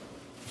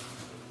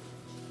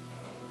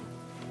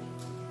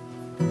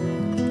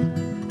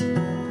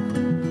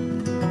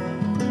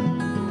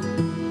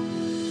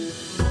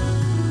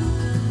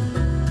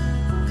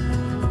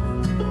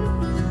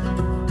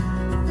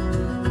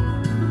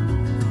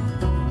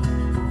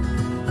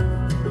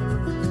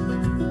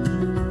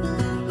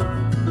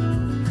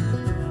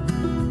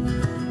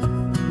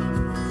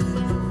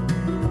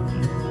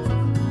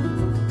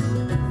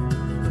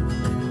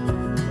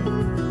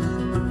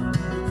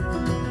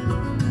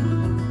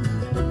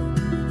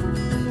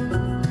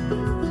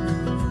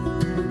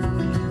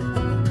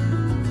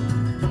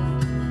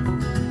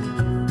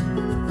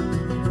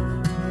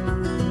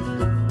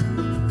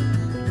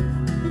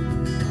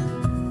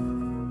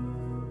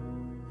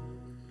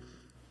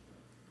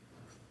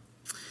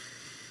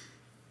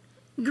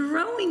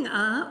Growing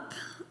up,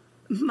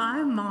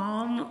 my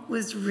mom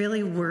was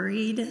really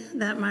worried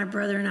that my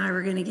brother and I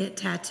were going to get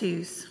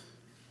tattoos.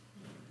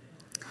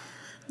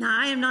 Now,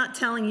 I am not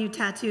telling you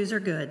tattoos are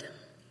good.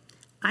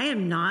 I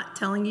am not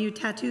telling you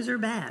tattoos are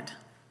bad.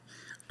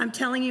 I'm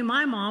telling you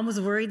my mom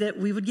was worried that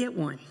we would get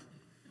one.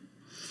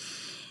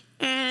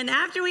 And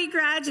after we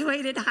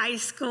graduated high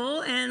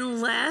school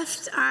and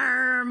left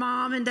our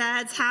mom and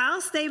dad's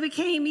house, they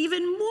became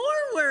even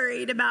more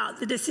worried about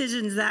the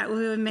decisions that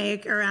we would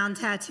make around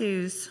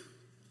tattoos.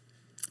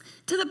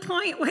 To the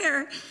point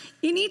where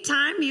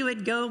anytime you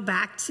would go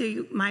back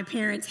to my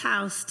parents'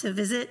 house to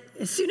visit,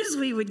 as soon as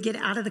we would get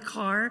out of the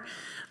car,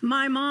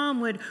 my mom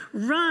would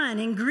run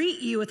and greet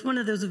you with one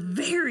of those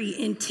very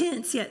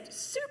intense yet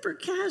super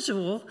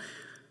casual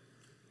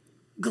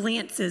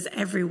glances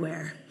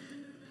everywhere.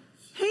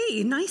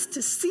 Hey, nice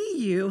to see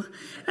you.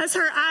 As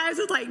her eyes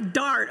would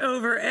dart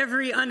over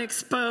every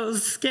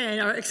unexposed skin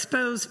or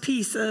exposed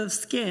piece of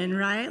skin,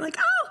 right?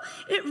 Oh,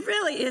 it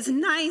really is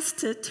nice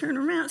to turn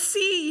around,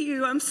 see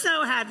you. I'm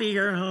so happy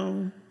you're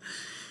home.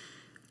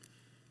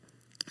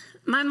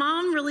 My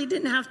mom really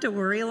didn't have to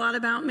worry a lot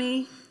about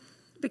me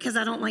because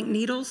I don't like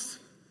needles.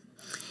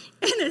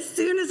 And as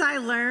soon as I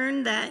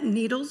learned that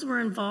needles were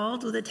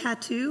involved with a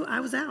tattoo, I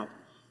was out.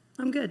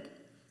 I'm good.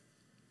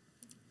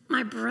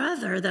 My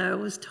brother, though,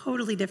 was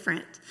totally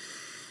different.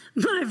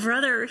 My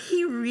brother,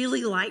 he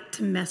really liked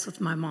to mess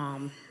with my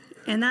mom,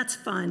 and that's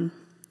fun.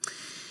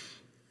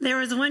 There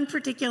was one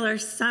particular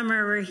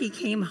summer where he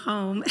came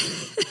home,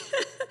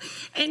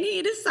 and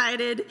he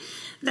decided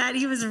that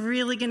he was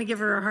really going to give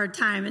her a hard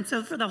time. And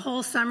so for the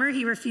whole summer,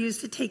 he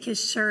refused to take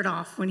his shirt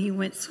off when he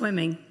went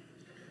swimming.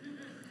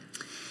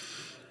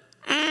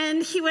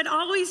 And he would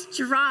always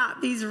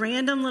drop these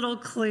random little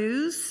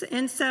clues.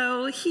 And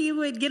so he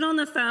would get on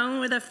the phone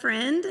with a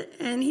friend,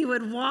 and he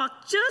would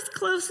walk just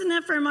close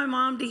enough for my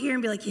mom to hear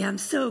and be like, yeah, I'm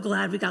so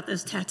glad we got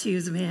those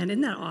tattoos, man.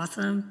 Isn't that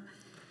awesome?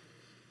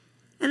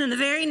 And then the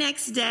very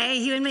next day,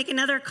 he would make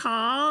another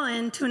call,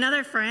 and to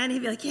another friend,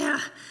 he'd be like, yeah,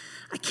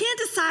 I can't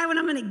decide when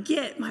I'm going to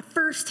get my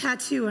first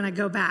tattoo when I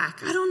go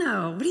back. I don't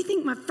know. What do you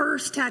think my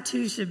first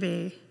tattoo should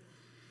be?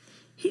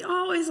 He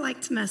always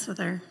liked to mess with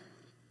her.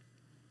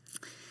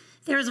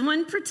 There was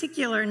one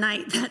particular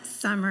night that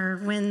summer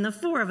when the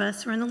four of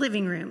us were in the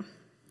living room.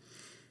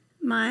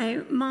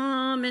 My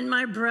mom and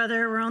my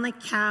brother were on the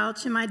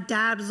couch, and my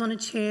dad was on a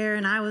chair,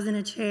 and I was in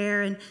a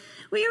chair, and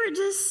we were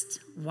just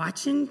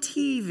watching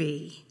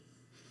TV.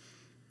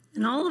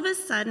 And all of a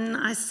sudden,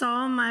 I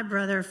saw my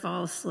brother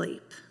fall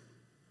asleep.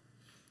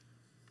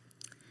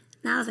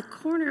 Now, out of the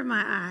corner of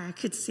my eye, I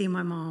could see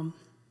my mom.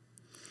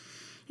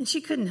 And she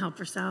couldn't help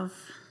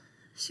herself.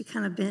 She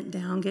kind of bent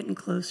down, getting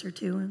closer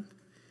to him.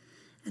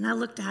 And I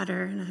looked at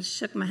her, and I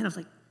shook my head. I was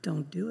like,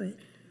 don't do it.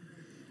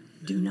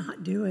 Do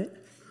not do it.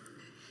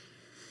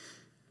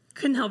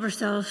 Couldn't help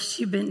herself.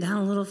 She bent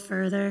down a little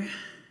further.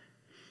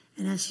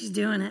 And as she's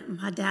doing it,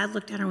 my dad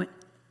looked at her and went,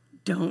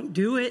 don't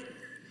do it.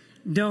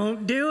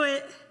 Don't do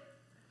it.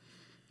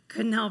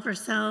 Couldn't help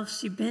herself.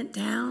 She bent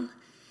down,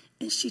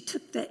 and she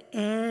took the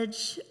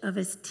edge of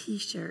his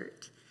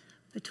T-shirt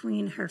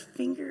between her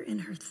finger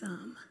and her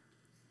thumb.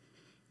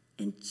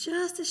 And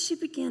just as she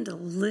began to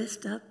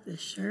lift up the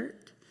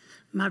shirt,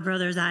 my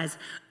brother's eyes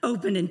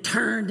opened and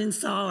turned and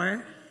saw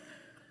her.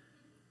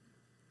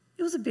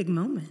 It was a big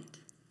moment.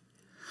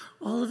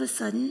 All of a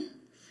sudden,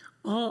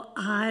 all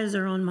eyes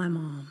are on my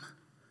mom.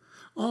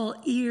 All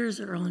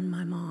ears are on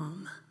my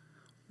mom.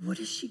 What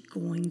is she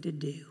going to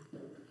do?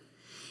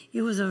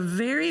 It was a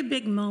very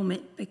big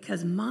moment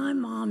because my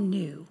mom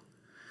knew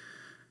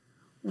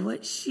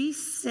what she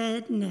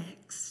said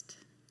next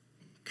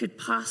could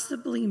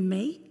possibly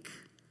make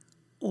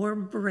or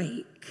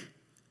break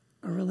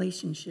a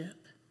relationship.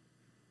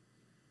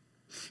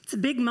 It's a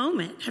big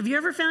moment. Have you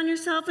ever found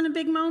yourself in a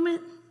big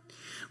moment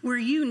where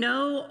you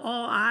know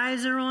all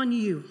eyes are on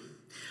you,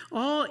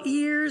 all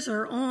ears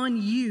are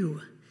on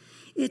you?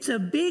 It's a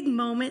big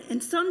moment,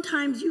 and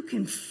sometimes you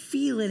can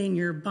feel it in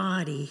your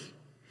body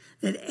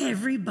that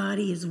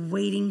everybody is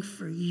waiting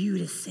for you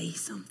to say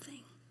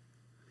something.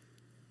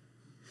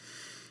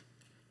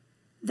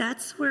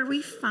 That's where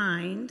we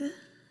find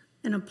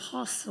an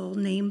apostle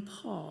named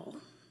Paul.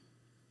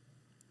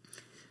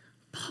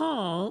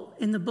 Paul,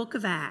 in the book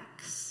of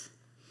Acts,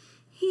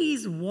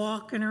 he's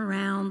walking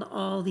around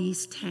all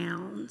these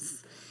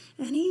towns,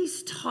 and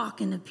he's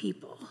talking to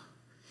people,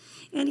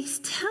 and he's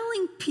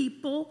telling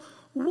people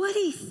what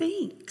he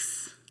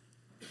thinks.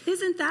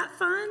 Isn't that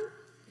fun?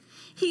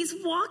 He's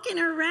walking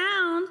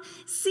around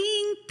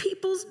seeing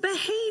people's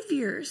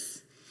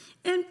behaviors,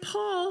 and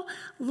Paul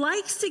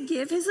likes to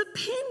give his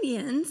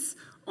opinions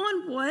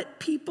on what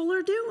people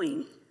are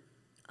doing,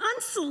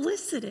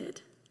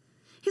 unsolicited.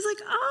 He's like,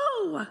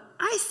 oh,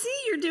 I see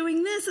you're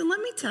doing this, and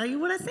let me tell you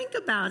what I think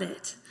about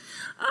it.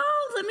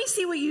 Oh, let me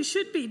see what you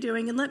should be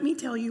doing, and let me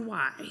tell you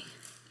why.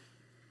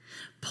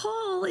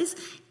 Paul is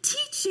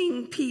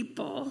teaching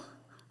people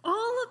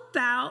all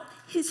about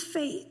his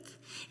faith,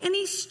 and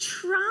he's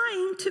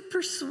trying to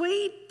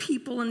persuade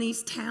people in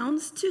these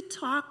towns to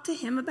talk to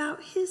him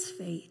about his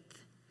faith.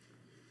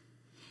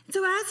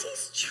 So as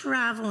he's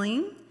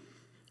traveling,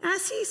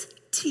 as he's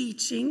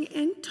teaching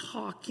and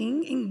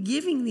talking and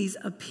giving these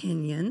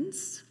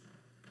opinions,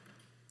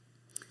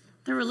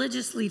 the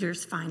religious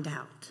leaders find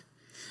out.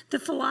 The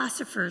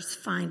philosophers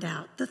find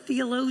out. The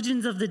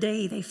theologians of the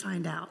day, they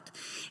find out.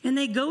 And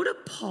they go to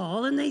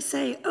Paul and they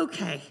say,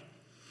 okay,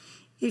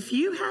 if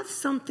you have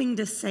something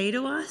to say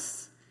to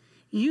us,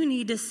 you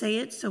need to say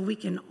it so we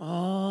can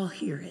all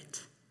hear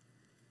it.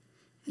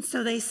 And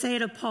so they say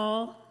to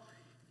Paul,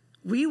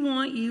 we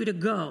want you to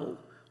go,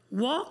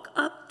 walk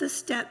up the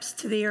steps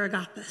to the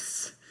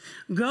Areopagus.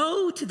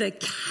 Go to the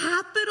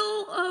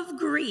capital of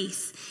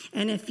Greece,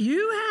 and if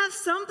you have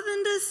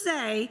something to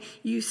say,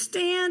 you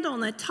stand on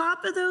the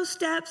top of those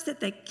steps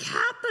at the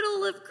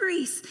capital of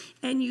Greece,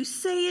 and you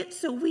say it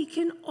so we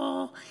can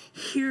all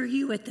hear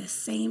you at the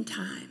same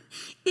time.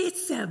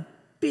 It's a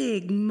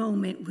big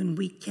moment when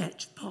we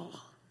catch Paul.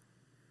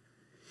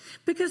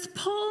 Because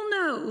Paul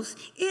knows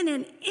in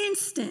an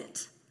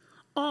instant,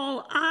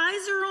 all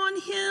eyes are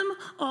on him,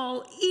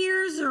 all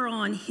ears are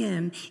on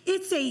him.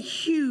 It's a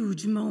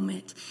huge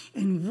moment.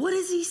 And what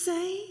does he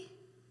say?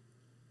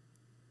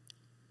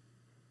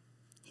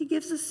 He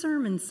gives a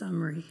sermon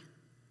summary.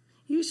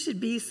 You should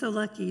be so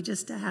lucky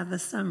just to have a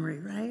summary,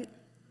 right?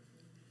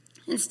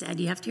 Instead,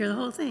 you have to hear the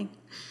whole thing.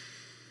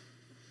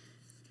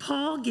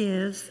 Paul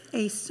gives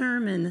a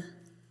sermon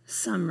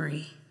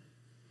summary,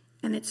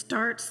 and it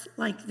starts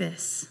like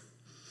this.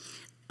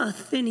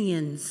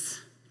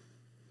 Athenians,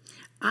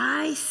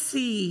 I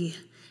see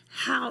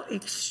how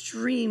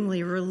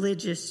extremely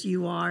religious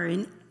you are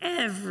in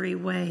every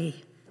way.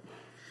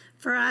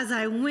 For as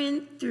I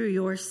went through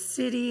your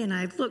city and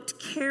I looked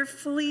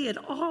carefully at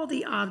all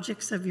the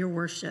objects of your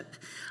worship,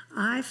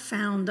 I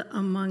found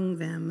among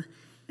them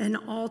an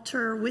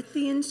altar with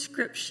the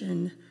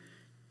inscription,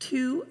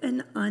 to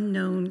an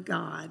unknown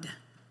God.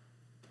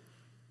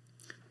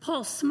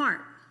 Paul's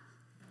smart.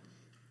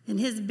 In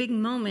his big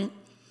moment,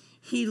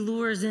 he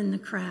lures in the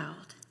crowd.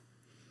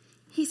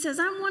 He says,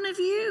 I'm one of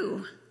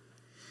you.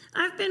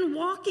 I've been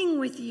walking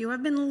with you.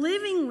 I've been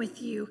living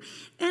with you.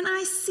 And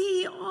I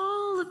see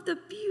all of the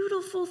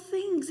beautiful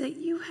things that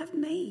you have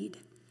made.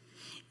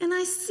 And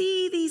I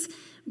see these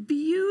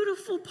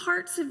beautiful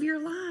parts of your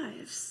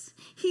lives.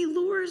 He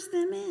lures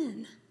them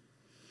in.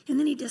 And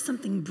then he does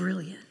something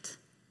brilliant.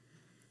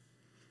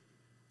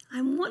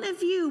 I'm one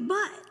of you,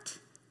 but,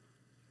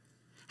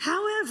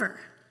 however,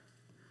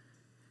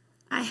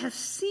 I have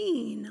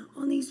seen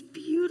on these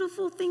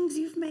beautiful things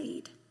you've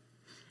made,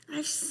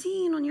 I've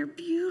seen on your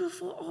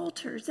beautiful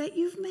altars that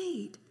you've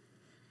made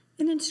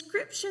an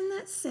inscription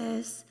that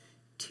says,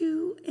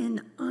 to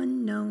an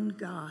unknown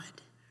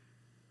God.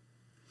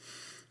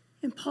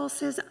 And Paul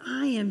says,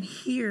 I am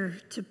here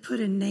to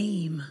put a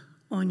name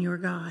on your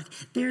God.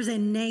 There's a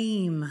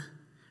name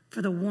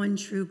for the one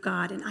true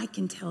God, and I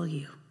can tell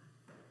you.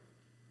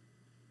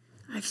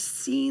 I've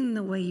seen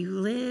the way you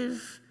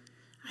live.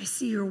 I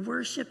see your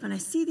worship, and I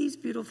see these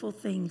beautiful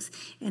things,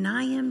 and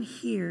I am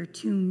here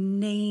to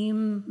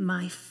name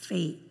my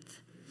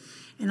faith,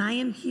 and I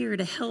am here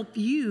to help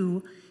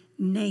you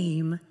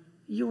name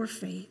your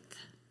faith.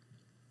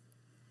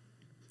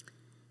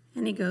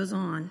 And he goes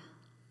on,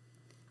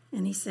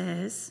 and he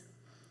says,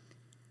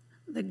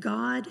 the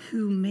God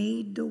who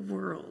made the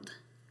world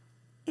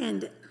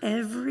and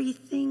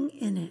everything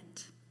in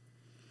it,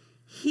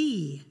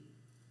 he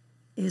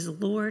is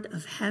Lord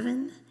of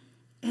heaven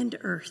and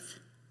earth.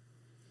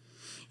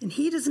 And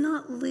he does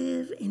not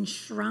live in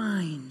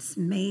shrines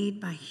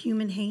made by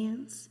human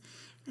hands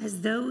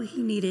as though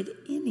he needed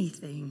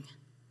anything,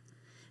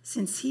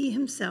 since he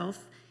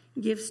himself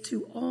gives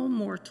to all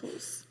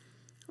mortals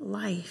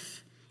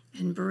life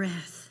and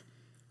breath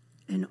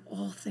and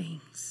all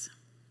things.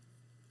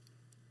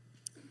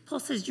 Paul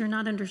says, you're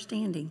not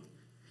understanding.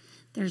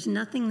 There's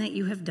nothing that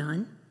you have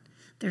done.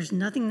 There's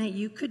nothing that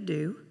you could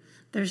do.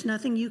 There's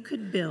nothing you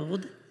could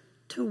build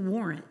to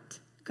warrant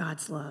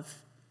God's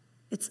love.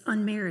 It's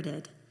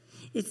unmerited.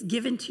 It's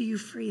given to you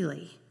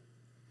freely.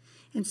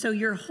 And so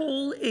your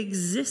whole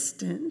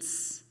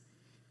existence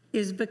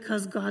is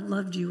because God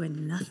loved you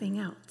and nothing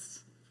else.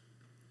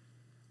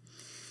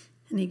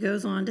 And he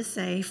goes on to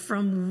say,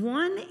 from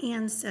one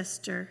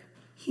ancestor,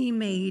 he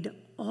made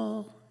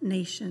all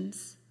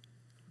nations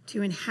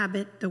to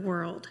inhabit the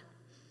world.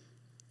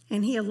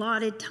 And he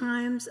allotted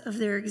times of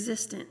their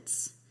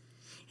existence.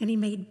 And he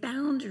made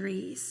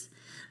boundaries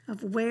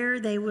of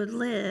where they would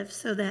live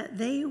so that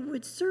they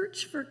would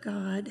search for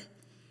God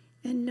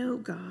and know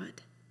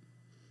God,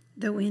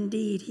 though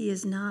indeed he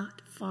is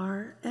not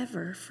far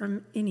ever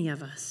from any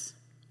of us.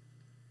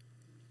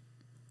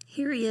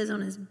 Here he is on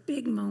his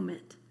big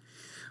moment,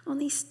 on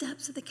these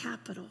steps of the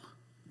Capitol.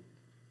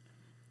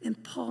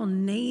 And Paul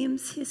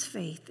names his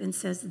faith and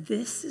says,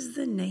 this is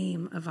the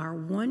name of our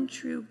one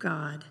true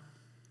God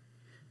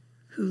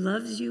who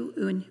loves you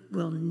and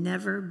will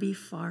never be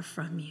far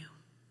from you.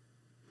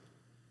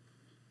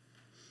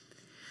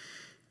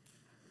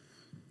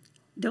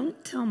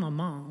 Don't tell my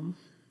mom,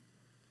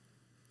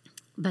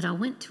 but I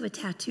went to a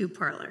tattoo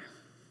parlor.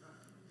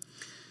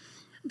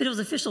 But it was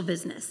official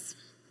business.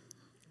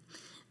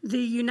 The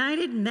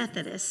United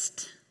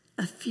Methodist,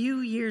 a few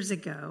years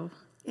ago,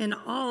 in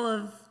all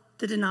of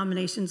the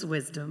denomination's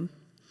wisdom,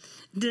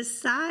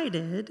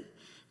 decided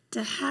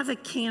to have a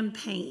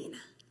campaign.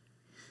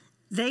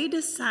 They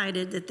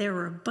decided that there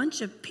were a bunch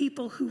of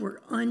people who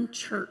were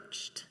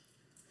unchurched.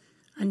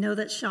 I know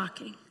that's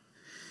shocking.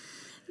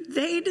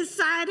 They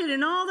decided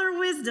in all their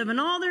wisdom and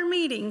all their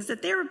meetings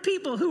that there were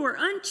people who were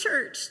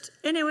unchurched,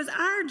 and it was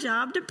our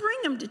job to bring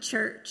them to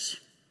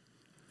church.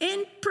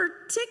 In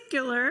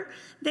particular,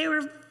 they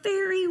were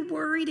very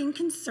worried and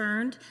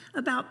concerned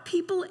about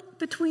people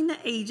between the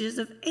ages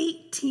of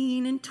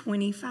 18 and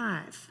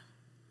 25.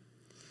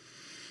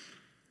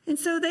 And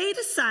so they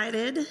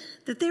decided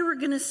that they were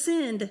going to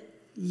send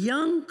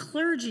young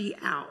clergy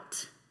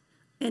out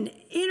and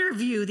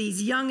interview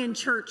these young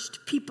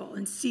unchurched people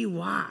and see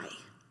why.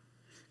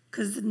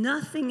 Because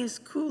nothing is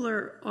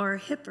cooler or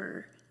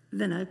hipper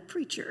than a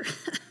preacher.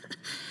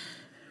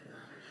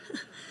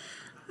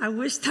 I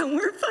wish that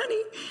weren't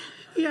funny.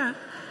 Yeah.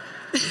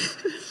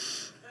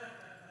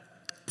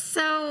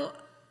 So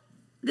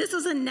this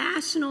was a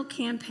national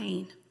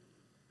campaign.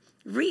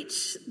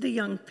 Reach the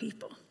young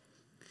people.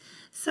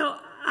 So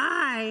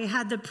I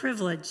had the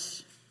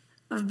privilege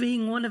of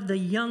being one of the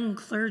young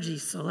clergy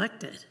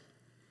selected.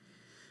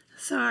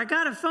 So I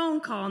got a phone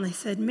call and they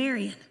said,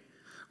 Marion,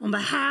 on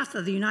behalf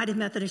of the United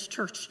Methodist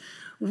Church,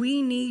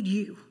 we need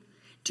you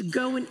to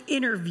go and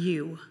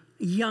interview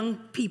young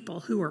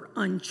people who are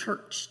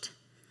unchurched.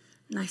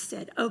 And I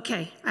said,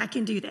 okay, I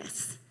can do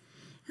this.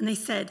 And they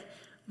said,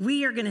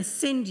 we are going to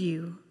send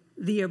you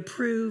the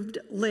approved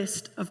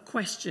list of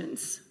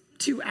questions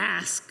to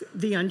ask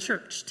the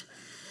unchurched.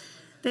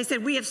 They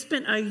said, we have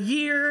spent a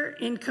year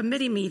in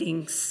committee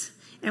meetings,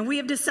 and we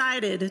have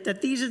decided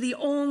that these are the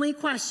only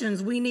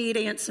questions we need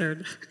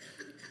answered.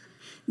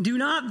 Do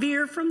not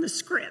veer from the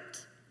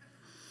script.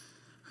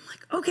 I'm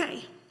like,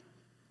 okay.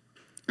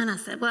 And I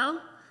said, well,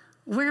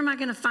 where am I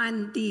going to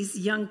find these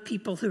young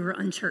people who are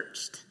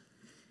unchurched?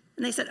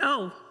 And they said,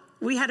 oh,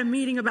 we had a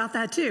meeting about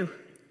that too.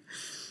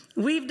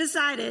 We've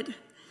decided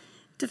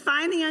to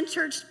find the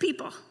unchurched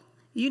people.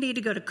 You need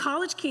to go to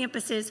college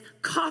campuses,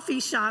 coffee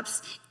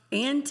shops,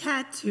 and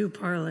tattoo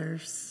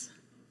parlors.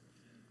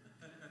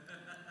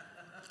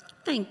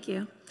 Thank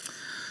you.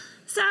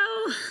 So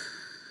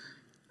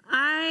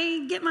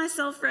I get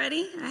myself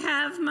ready. I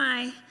have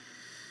my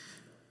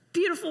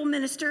beautiful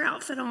minister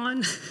outfit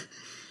on.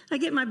 I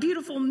get my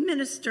beautiful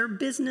minister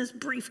business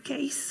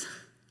briefcase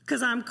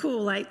because I'm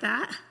cool like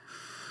that.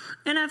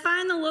 And I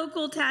find the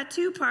local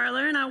tattoo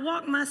parlor and I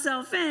walk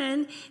myself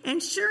in,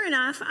 and sure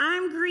enough,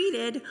 I'm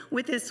greeted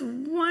with this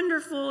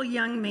wonderful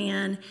young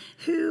man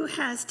who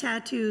has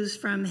tattoos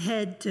from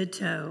head to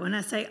toe. And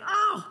I say,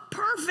 oh,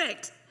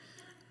 perfect.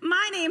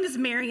 My name is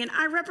Marion.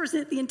 I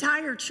represent the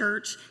entire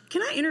church.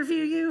 Can I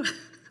interview you?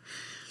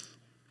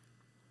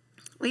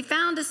 We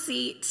found a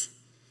seat.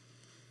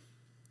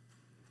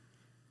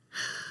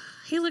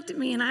 He looked at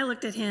me and I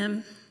looked at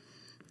him.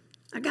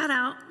 I got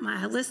out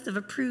my list of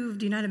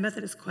approved United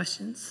Methodist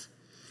questions.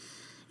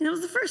 And it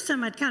was the first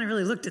time I'd kind of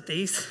really looked at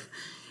these.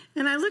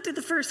 And I looked at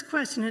the first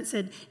question and it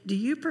said, do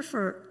you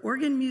prefer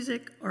organ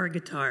music or a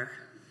guitar?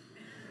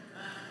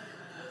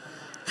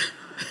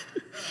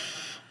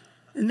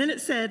 And then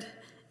it said,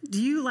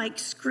 do you like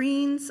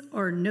screens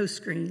or no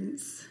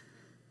screens?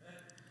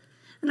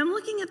 And I'm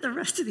looking at the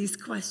rest of these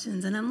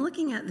questions and I'm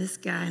looking at this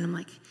guy and I'm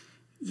like,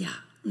 yeah,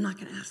 I'm not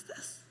going to ask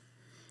this.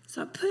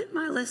 So I put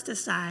my list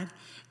aside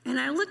and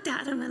I looked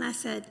at him and I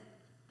said,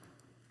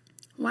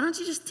 why don't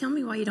you just tell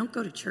me why you don't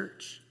go to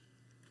church?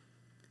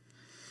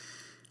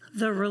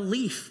 The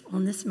relief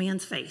on this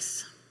man's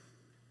face.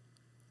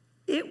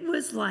 It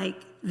was like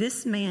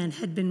this man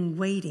had been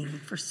waiting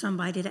for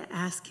somebody to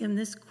ask him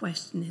this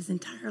question his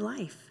entire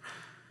life.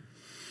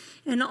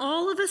 And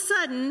all of a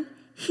sudden,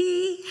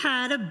 he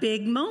had a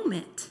big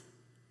moment.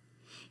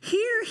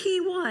 Here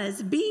he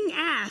was being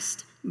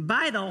asked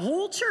by the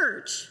whole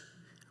church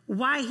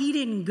why he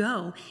didn't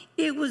go.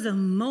 It was a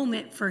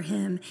moment for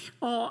him.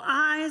 All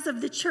eyes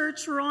of the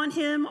church were on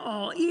him.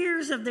 All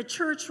ears of the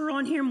church were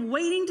on him,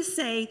 waiting to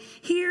say,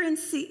 hear and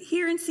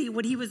see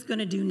what he was going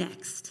to do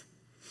next.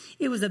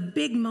 It was a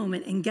big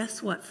moment, and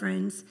guess what,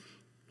 friends?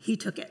 He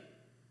took it.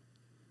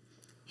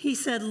 He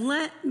said,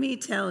 let me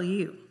tell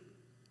you,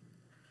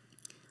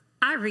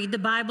 I read the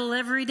Bible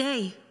every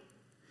day.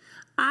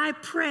 I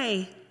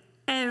pray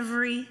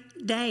every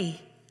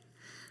day.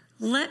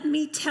 Let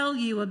me tell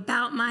you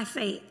about my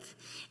faith.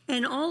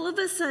 And all of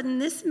a sudden,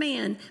 this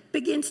man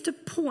begins to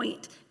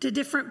point to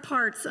different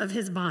parts of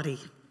his body.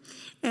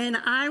 And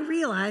I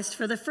realized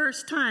for the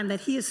first time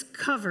that he is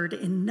covered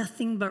in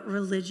nothing but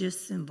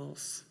religious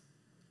symbols.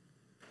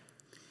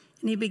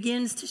 And he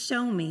begins to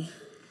show me,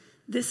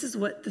 this is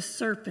what the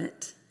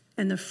serpent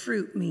and the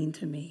fruit mean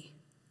to me.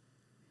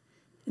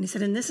 And he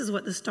said, and this is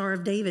what the Star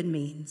of David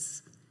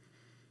means.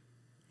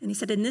 And he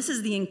said, and this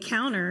is the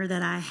encounter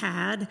that I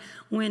had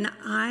when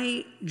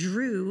I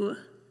drew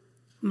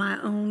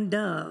my own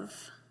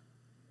dove.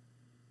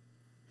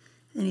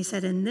 And he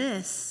said, and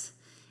this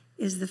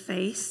is the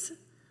face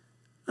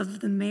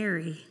of the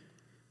Mary,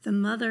 the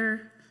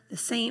mother the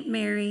Saint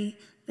Mary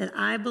that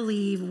I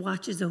believe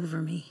watches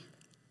over me.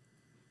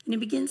 And he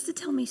begins to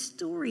tell me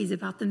stories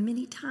about the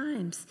many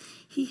times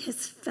he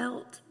has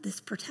felt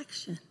this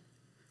protection.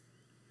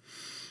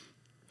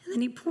 And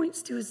then he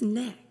points to his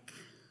neck,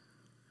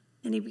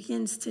 and he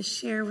begins to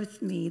share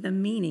with me the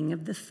meaning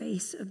of the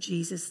face of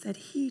Jesus that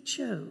he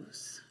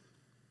chose.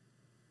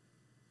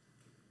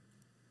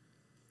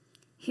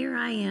 Here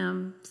I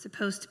am,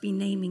 supposed to be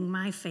naming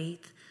my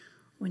faith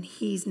when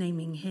he's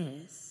naming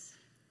his.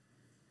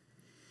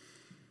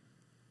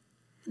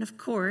 And of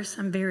course,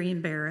 I'm very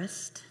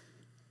embarrassed,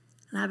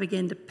 and I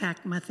begin to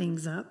pack my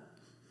things up.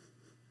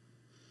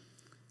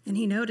 And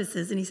he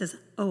notices, and he says,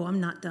 "Oh,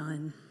 I'm not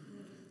done."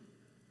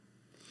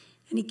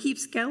 And he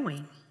keeps going.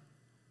 And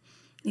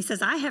he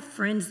says, "I have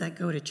friends that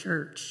go to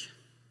church.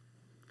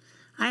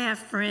 I have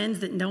friends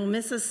that don't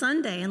miss a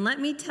Sunday. And let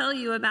me tell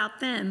you about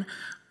them.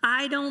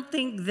 I don't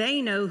think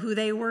they know who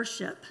they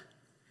worship."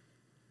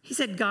 He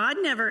said, "God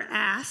never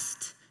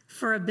asked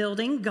for a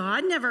building.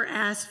 God never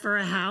asked for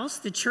a house.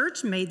 The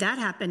church made that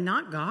happen,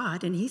 not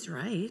God." And he's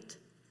right.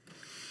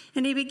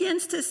 And he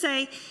begins to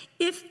say,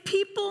 if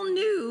people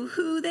knew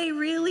who they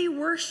really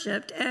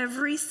worshiped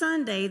every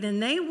Sunday, then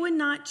they would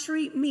not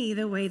treat me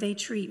the way they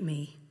treat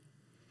me.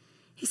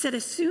 He said,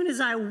 as soon as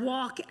I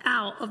walk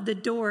out of the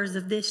doors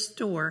of this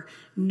store,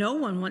 no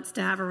one wants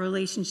to have a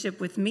relationship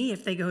with me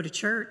if they go to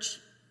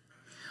church.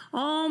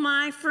 All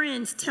my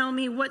friends tell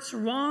me what's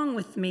wrong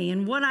with me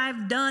and what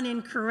I've done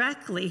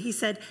incorrectly. He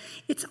said,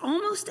 it's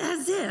almost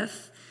as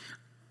if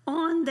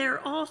on their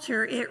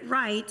altar it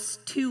writes,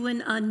 "To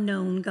an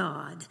unknown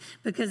God."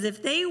 Because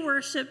if they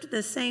worshiped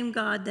the same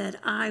God that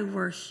I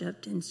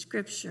worshiped in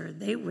Scripture,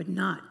 they would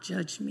not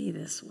judge me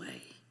this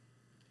way.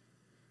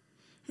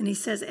 And he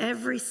says,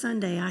 every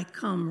Sunday I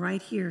come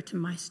right here to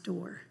my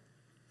store.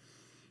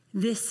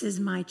 This is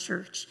my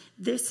church.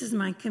 This is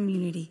my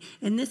community.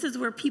 And this is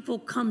where people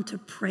come to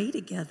pray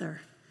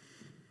together.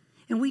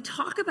 And we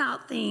talk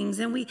about things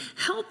and we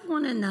help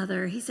one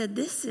another. He said,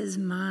 this is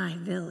my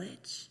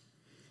village.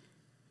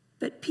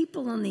 But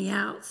people on the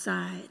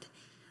outside,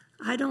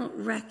 I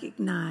don't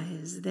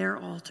recognize their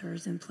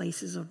altars and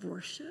places of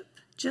worship,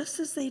 just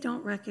as they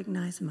don't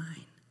recognize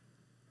mine.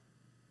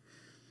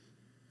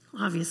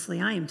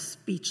 Obviously, I am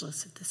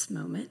speechless at this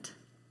moment.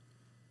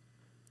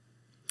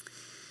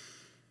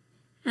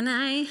 And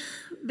I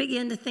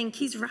begin to think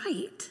he's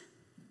right.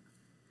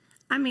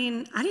 I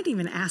mean, I didn't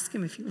even ask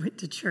him if he went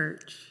to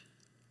church.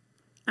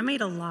 I made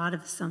a lot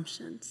of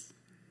assumptions.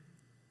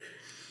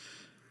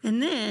 And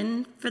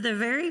then, for the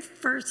very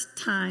first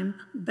time,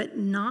 but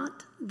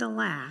not the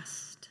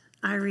last,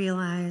 I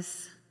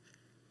realize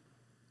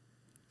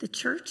the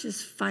church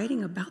is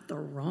fighting about the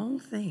wrong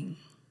thing.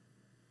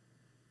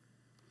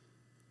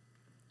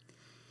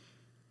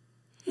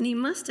 And he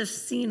must have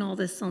seen all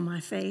this on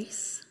my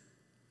face,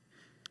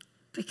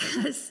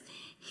 because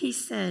he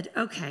said,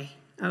 okay,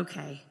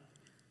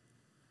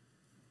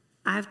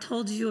 I've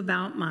told you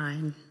about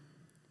mine.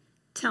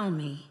 Tell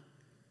me,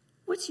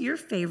 what's your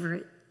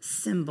favorite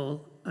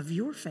symbol of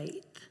your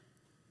faith?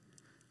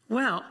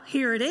 Well,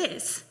 here it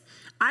is.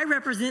 I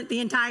represent the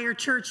entire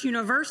church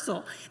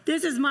universal.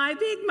 This is my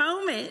big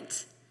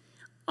moment.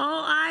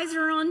 All eyes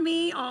are on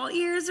me, all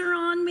ears are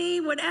on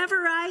me.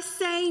 Whatever I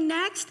say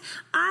next,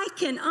 I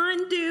can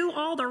undo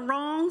all the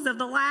wrongs of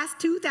the last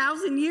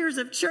 2,000 years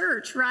of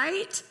church,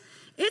 right?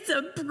 It's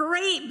a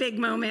great big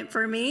moment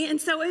for me.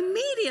 And so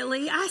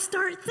immediately I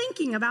start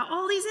thinking about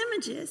all these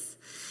images.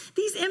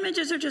 These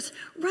images are just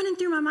running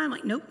through my mind. I'm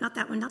like, nope, not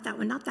that one, not that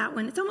one, not that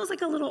one. It's almost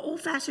like a little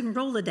old-fashioned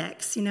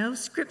Rolodex,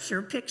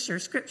 scripture, picture,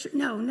 scripture.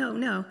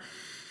 No.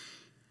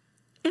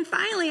 And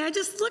finally, I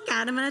just look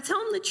at him and I tell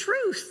him the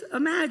truth.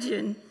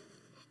 Imagine.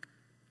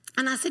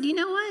 And I said, you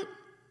know what?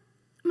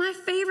 My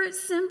favorite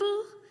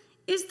symbol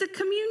is the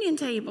communion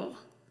table.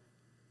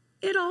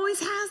 It always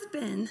has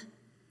been.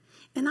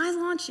 And I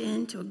launch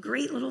into a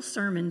great little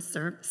sermon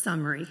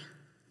summary.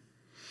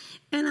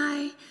 And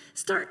I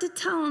start to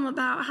tell him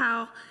about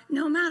how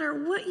no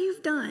matter what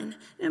you've done,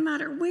 no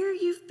matter where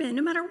you've been,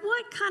 no matter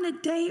what kind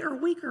of day or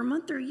week or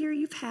month or year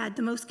you've had,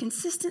 the most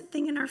consistent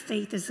thing in our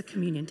faith is the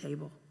communion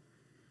table.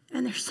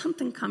 And there's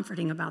something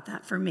comforting about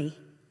that for me.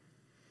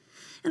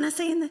 And I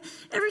say,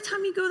 every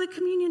time you go to the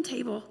communion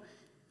table,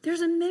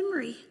 there's a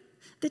memory.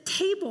 The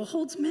table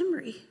holds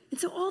memory. And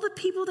so all the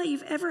people that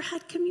you've ever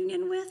had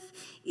communion with,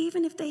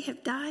 even if they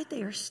have died,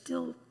 they are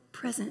still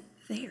present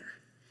there.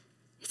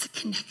 It's a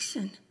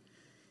connection.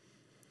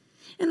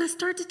 And I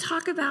start to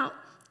talk about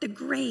the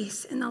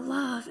grace and the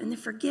love and the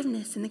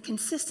forgiveness and the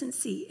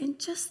consistency and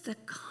just the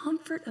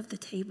comfort of the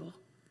table.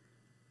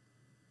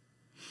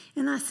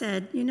 And I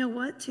said, you know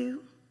what,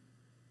 too?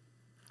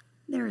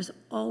 There is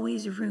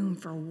always room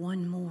for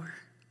one more.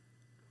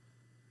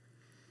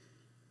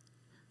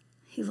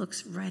 He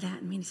looks right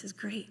at me and he says,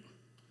 great.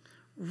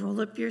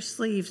 Roll up your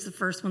sleeves. The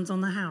first one's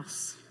on the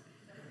house.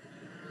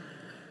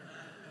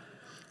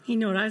 You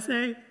know what I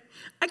say?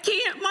 I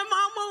can't. My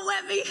mom won't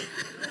let me.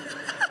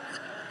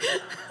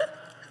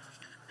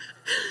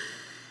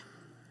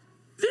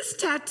 This This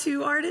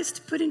tattoo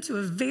artist put into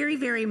a very,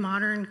 very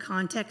modern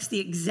context the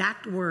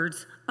exact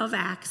words of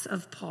Acts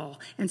of Paul.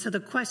 And so the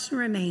question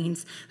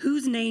remains,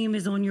 whose name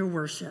is on your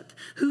worship?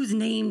 Whose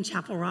name,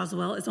 Chapel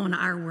Roswell, is on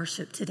our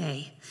worship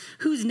today?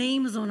 Whose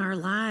name is on our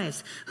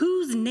lives?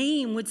 Whose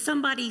name would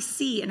somebody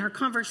see in our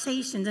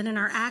conversations and in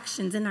our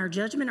actions, in our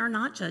judgment or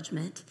not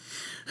judgment?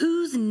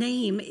 Whose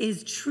name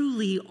is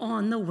truly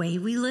on the way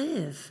we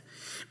live?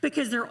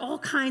 Because there are all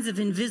kinds of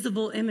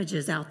invisible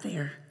images out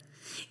there.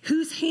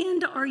 Whose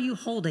hand are you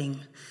holding?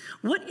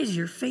 What is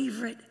your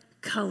favorite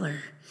color?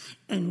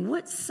 And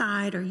what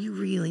side are you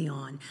really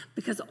on?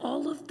 Because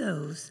all of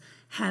those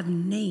have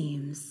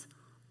names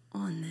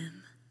on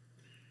them.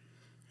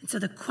 And so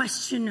the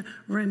question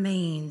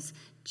remains,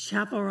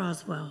 Chapel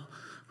Roswell,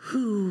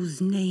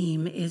 whose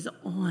name is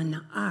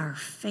on our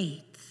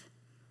faith?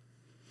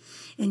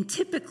 And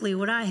typically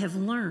what I have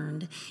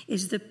learned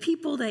is the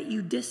people that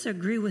you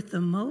disagree with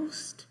the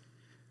most,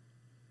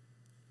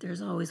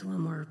 there's always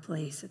one more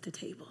place at the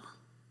table.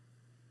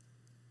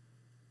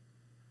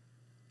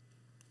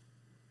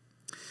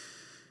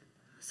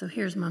 So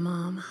here's my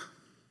mom.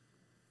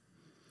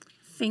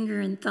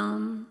 Finger and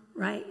thumb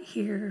right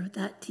here,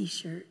 that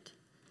t-shirt.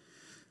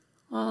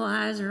 All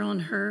eyes are on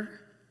her.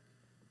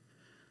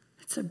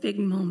 It's a big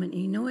moment.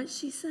 And you know what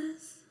she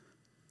says?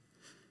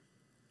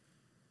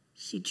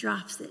 She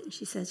drops it and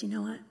she says, you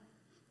know what?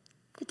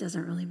 It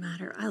doesn't really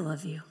matter. I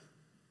love you.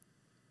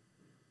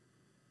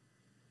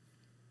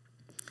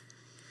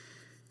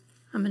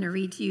 I'm going to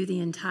read to you the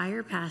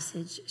entire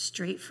passage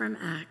straight from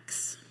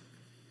Acts.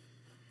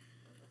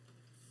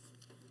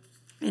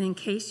 And in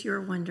case you're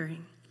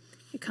wondering,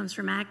 it comes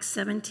from Acts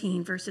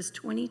 17, verses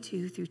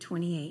 22 through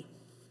 28.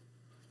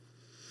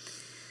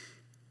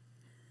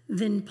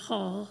 Then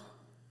Paul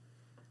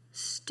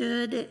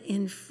stood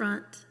in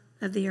front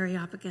of the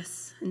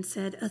Areopagus and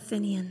said,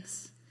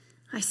 Athenians,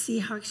 I see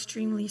how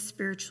extremely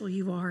spiritual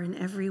you are in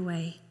every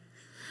way.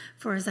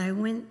 For as I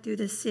went through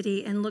the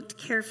city and looked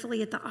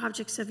carefully at the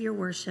objects of your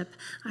worship,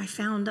 I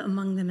found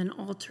among them an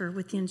altar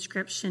with the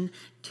inscription,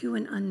 to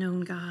an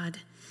unknown God.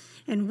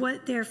 And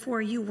what therefore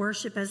you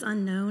worship as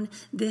unknown,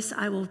 this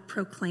I will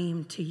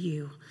proclaim to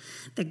you.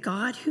 The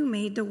God who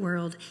made the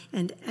world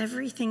and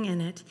everything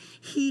in it,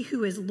 he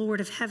who is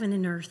Lord of heaven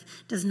and earth,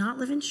 does not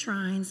live in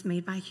shrines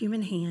made by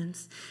human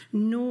hands,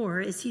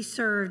 nor is he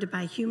served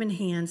by human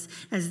hands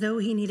as though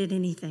he needed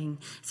anything,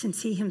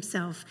 since he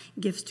himself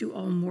gives to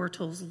all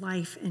mortals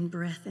life and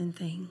breath and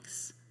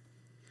things.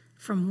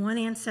 From one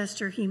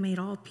ancestor he made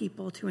all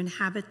people to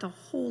inhabit the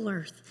whole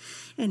earth,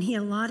 and he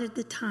allotted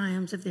the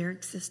times of their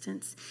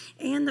existence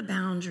and the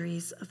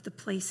boundaries of the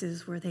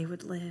places where they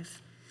would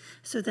live,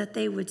 so that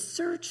they would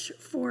search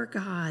for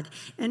God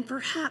and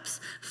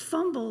perhaps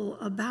fumble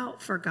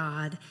about for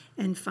God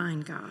and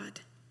find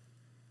God.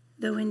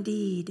 Though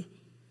indeed,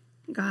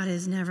 God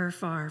is never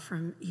far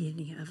from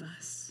any of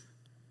us.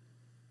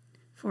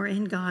 For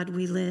in God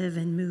we live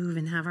and move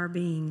and have our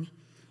being,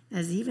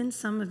 as even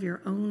some of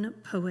your own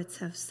poets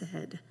have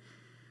said,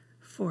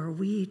 for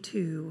we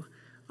too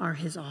are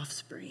his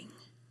offspring.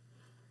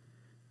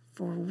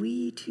 For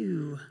we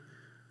too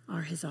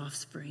are his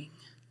offspring.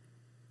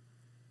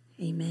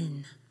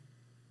 Amen.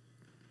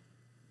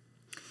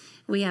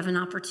 We have an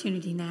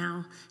opportunity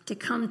now to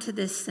come to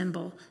this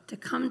symbol, to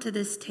come to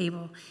this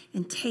table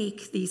and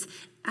take these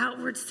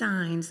outward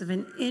signs of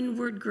an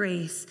inward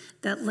grace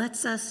that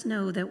lets us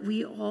know that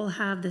we all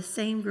have the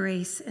same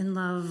grace and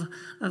love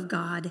of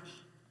God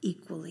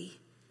equally.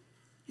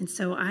 And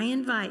so I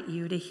invite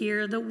you to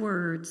hear the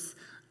words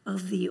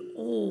of the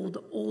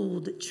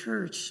old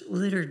church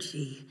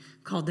liturgy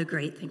called the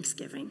Great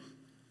Thanksgiving.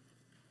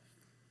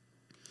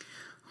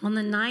 On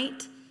the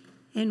night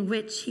in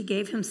which he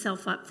gave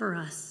himself up for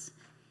us,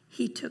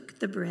 he took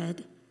the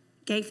bread,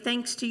 gave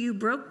thanks to you,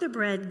 broke the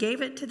bread,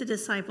 gave it to the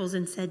disciples,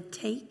 and said,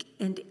 take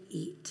and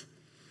eat.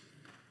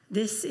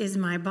 This is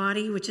my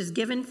body, which is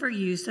given for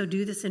you, so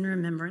do this in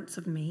remembrance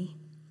of me.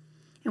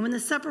 And when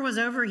the supper was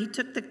over, he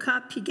took the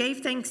cup, he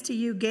gave thanks to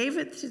you, gave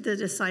it to the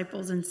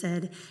disciples, and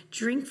said,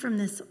 drink from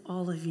this,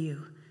 all of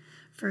you,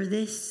 for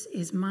this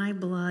is my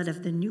blood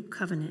of the new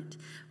covenant,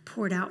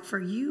 poured out for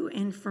you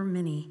and for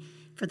many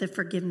for the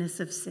forgiveness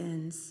of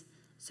sins.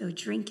 So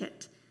drink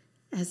it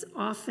as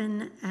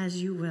often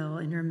as you will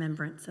in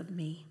remembrance of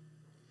me.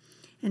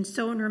 And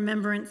so in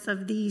remembrance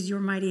of these,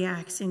 your mighty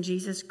acts in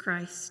Jesus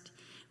Christ,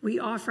 we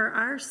offer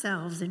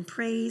ourselves in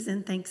praise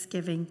and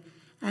thanksgiving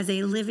as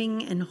a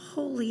living and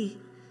holy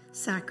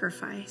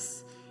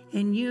sacrifice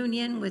in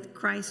union with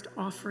Christ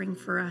offering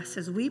for us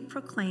as we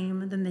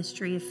proclaim the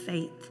mystery of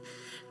faith.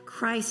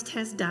 Christ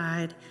has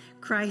died,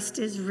 Christ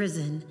is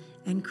risen,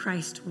 and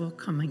Christ will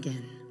come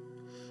again.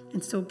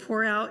 And so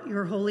pour out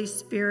your Holy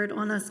Spirit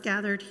on us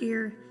gathered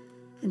here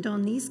and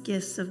on these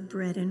gifts of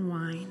bread and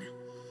wine.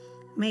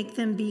 Make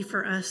them be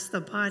for us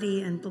the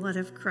body and blood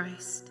of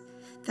Christ,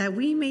 that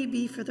we may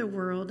be for the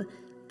world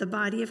the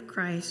body of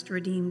Christ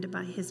redeemed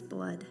by his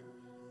blood.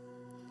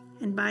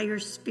 And by your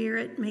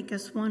Spirit, make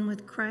us one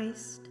with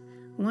Christ,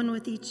 one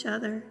with each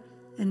other,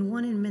 and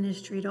one in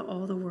ministry to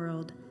all the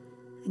world,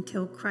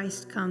 until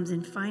Christ comes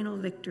in final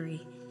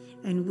victory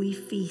and we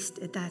feast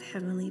at that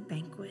heavenly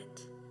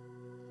banquet.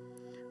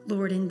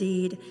 Lord,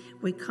 indeed,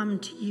 we come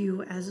to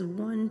you as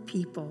one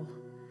people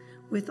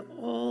with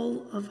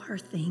all of our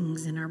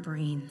things in our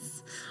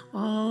brains,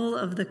 all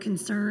of the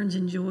concerns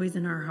and joys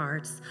in our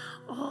hearts,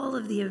 all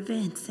of the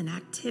events and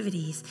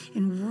activities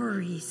and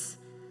worries.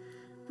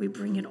 We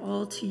bring it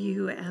all to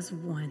you as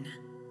one,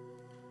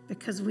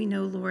 because we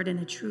know, Lord, in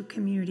a true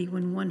community,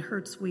 when one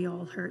hurts, we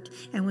all hurt.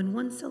 And when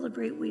one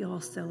celebrates, we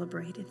all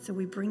celebrate. And so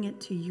we bring it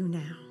to you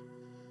now.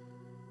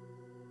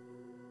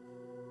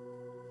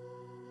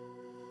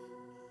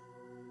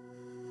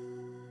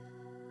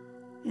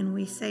 And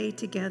we say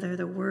together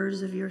the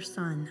words of your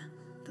Son,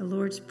 the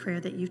Lord's Prayer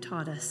that you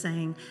taught us,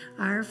 saying,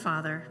 Our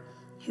Father,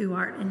 who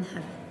art in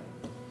heaven,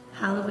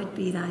 hallowed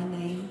be thy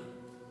name.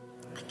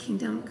 Thy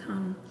kingdom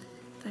come,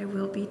 thy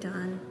will be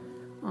done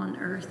on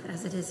earth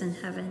as it is in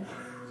heaven.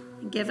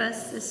 And give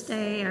us this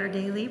day our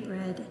daily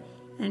bread,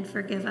 and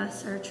forgive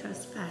us our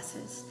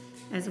trespasses,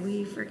 as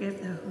we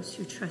forgive those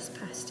who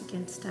trespass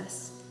against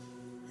us.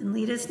 And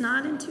lead us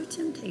not into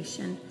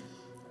temptation,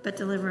 but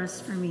deliver us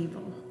from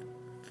evil.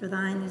 For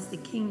thine is the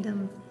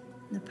kingdom,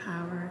 and the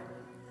power,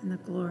 and the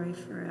glory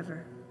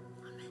forever.